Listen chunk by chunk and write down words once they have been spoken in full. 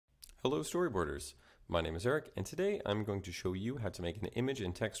Hello storyboarders, my name is Eric and today I'm going to show you how to make an image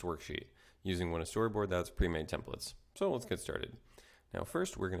and text worksheet using one of Storyboard that's pre-made templates. So let's get started. Now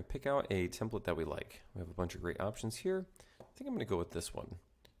first we're going to pick out a template that we like. We have a bunch of great options here. I think I'm going to go with this one.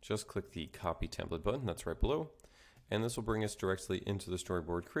 Just click the copy template button that's right below and this will bring us directly into the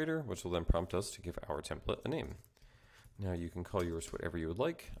Storyboard Creator, which will then prompt us to give our template a name. Now you can call yours whatever you would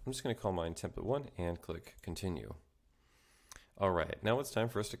like. I'm just going to call mine template 1 and click continue. Alright, now it's time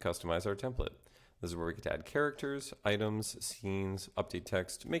for us to customize our template. This is where we get to add characters, items, scenes, update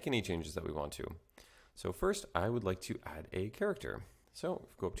text, make any changes that we want to. So first, I would like to add a character. So if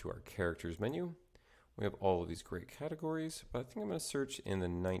we go up to our characters menu, we have all of these great categories, but I think I'm going to search in the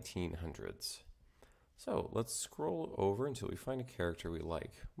 1900s. So let's scroll over until we find a character we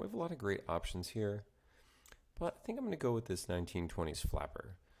like. We have a lot of great options here, but I think I'm going to go with this 1920s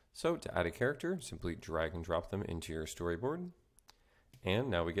flapper. So to add a character, simply drag and drop them into your storyboard.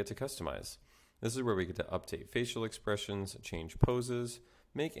 And now we get to customize. This is where we get to update facial expressions, change poses,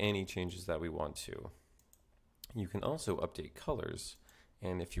 make any changes that we want to. You can also update colors,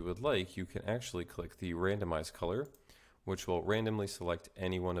 and if you would like, you can actually click the randomize color, which will randomly select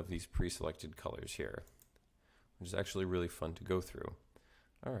any one of these pre-selected colors here, which is actually really fun to go through.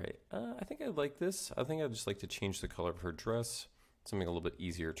 Alright, I think I like this. I think I'd just like to change the color of her dress, something a little bit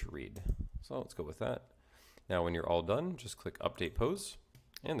easier to read. So let's go with that. Now when you're all done, just click Update Pose,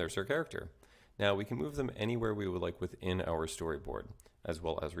 and there's our character. Now we can move them anywhere we would like within our storyboard, as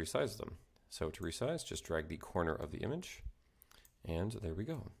well as resize them. So to resize, just drag the corner of the image, and there we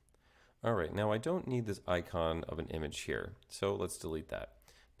go. Alright, now I don't need this icon of an image here, so let's delete that.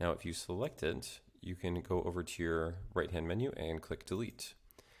 Now if you select it, you can go over to your right-hand menu and click Delete.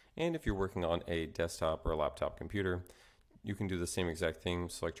 And if you're working on a desktop or a laptop computer, you can do the same exact thing,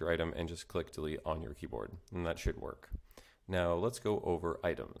 select your item and just click delete on your keyboard, and that should work. Now let's go over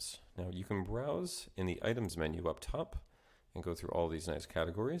items. Now you can browse in the items menu up top and go through all these nice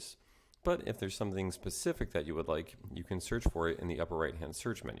categories, but if there's something specific that you would like, you can search for it in the upper right hand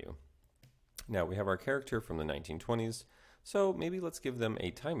search menu. Now we have our character from the 1920s, so maybe let's give them a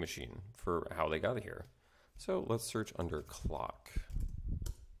time machine for how they got here. So let's search under clock.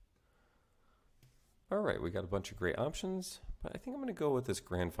 Alright, we got a bunch of great options, but I think I'm going to go with this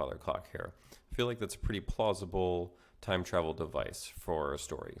grandfather clock here. I feel like that's a pretty plausible time travel device for a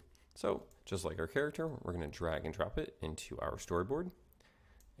story. So, just like our character, we're going to drag and drop it into our storyboard,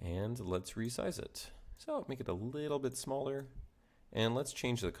 and let's resize it. So, make it a little bit smaller, and let's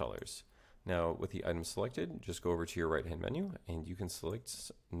change the colors. Now, with the item selected, just go over to your right-hand menu, and you can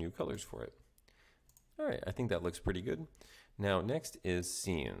select new colors for it. Alright, I think that looks pretty good. Now, next is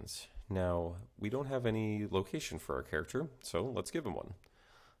scenes. Now, we don't have any location for our character, so let's give him one.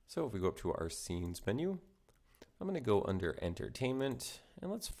 So if we go up to our scenes menu, I'm going to go under entertainment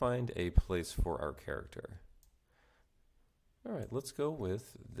and let's find a place for our character. Alright, let's go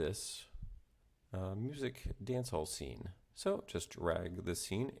with this music dance hall scene. So just drag this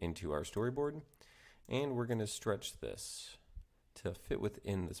scene into our storyboard and we're going to stretch this to fit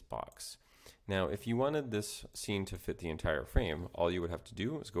within this box. Now, if you wanted this scene to fit the entire frame, all you would have to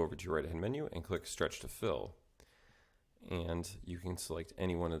do is go over to your right-hand menu and click Stretch to Fill. And you can select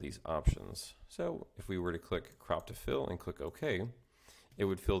any one of these options. So, if we were to click Crop to Fill and click OK, it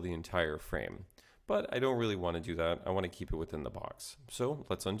would fill the entire frame. But I don't really want to do that. I want to keep it within the box. So,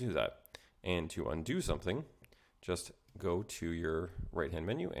 let's undo that. And to undo something, just go to your right-hand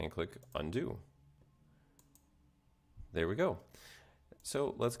menu and click Undo. There we go.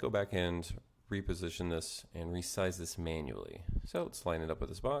 So let's go back and reposition this and resize this manually. So let's line it up with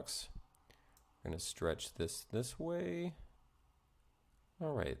this box. We're going to stretch this way.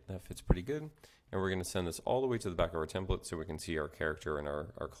 All right, that fits pretty good. And we're going to send this all the way to the back of our template so we can see our character and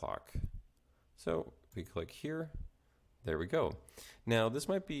our clock. So if we click here, there we go. Now this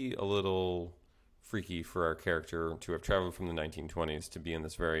might be a little freaky for our character to have traveled from the 1920s to be in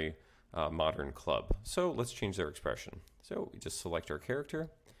this very modern club. So let's change their expression. So we just select our character,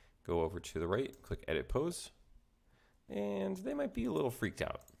 go over to the right, click Edit Pose, and they might be a little freaked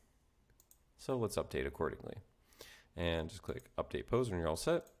out. So let's update accordingly. And just click Update Pose when you're all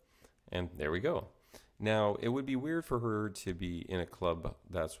set, and there we go. Now, it would be weird for her to be in a club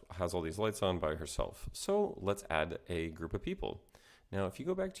that has all these lights on by herself. So let's add a group of people. Now, if you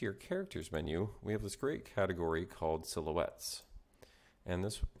go back to your Characters menu, we have this great category called Silhouettes. And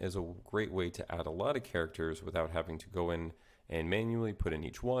this is a great way to add a lot of characters without having to go in and manually put in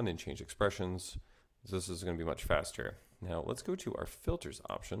each one and change expressions. This is going to be much faster. Now let's go to our filters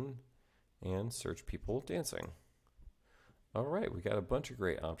option and search people dancing. Alright, we got a bunch of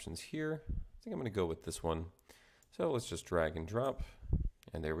great options here. I think I'm going to go with this one. So let's just drag and drop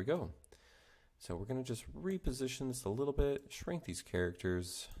And there we go. So we're going to just reposition this a little bit, shrink these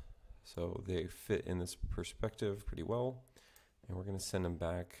characters so they fit in this perspective pretty well. And we're going to send them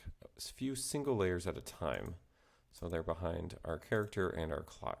back a few single layers at a time. So they're behind our character and our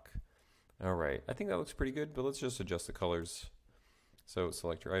clock. All right, I think that looks pretty good, but let's just adjust the colors. So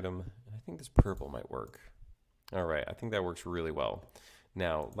select your item. I think this purple might work. All right, I think that works really well.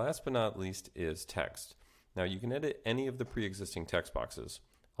 Now, last but not least is text. Now you can edit any of the pre-existing text boxes.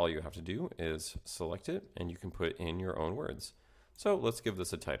 All you have to do is select it and you can put in your own words. So let's give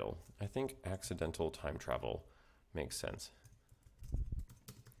this a title. I think accidental time travel makes sense.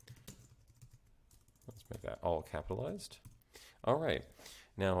 Let's make that all capitalized. All right,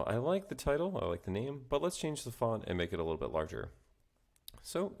 now I like the title, I like the name, but let's change the font and make it a little bit larger.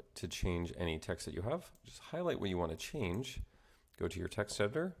 So to change any text that you have, just highlight what you want to change, go to your text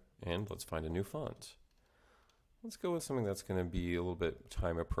editor, and let's find a new font. Let's go with something that's going to be a little bit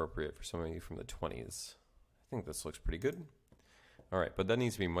time appropriate for some of you from the 20s. I think this looks pretty good. All right, but that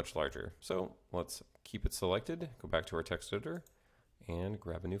needs to be much larger. So let's keep it selected, go back to our text editor, and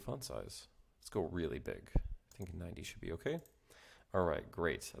grab a new font size. Let's go really big. I think 90 should be okay. All right,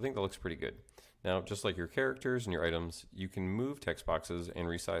 great. I think that looks pretty good. Now, just like your characters and your items, you can move text boxes and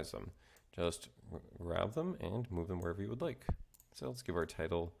resize them. Just grab them and move them wherever you would like. So let's give our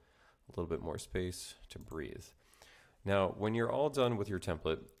title a little bit more space to breathe. Now, when you're all done with your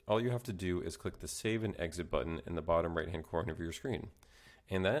template, all you have to do is click the Save and Exit button in the bottom right-hand corner of your screen.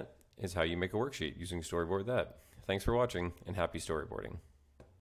 And that is how you make a worksheet using Storyboard That. Thanks for watching, and happy storyboarding.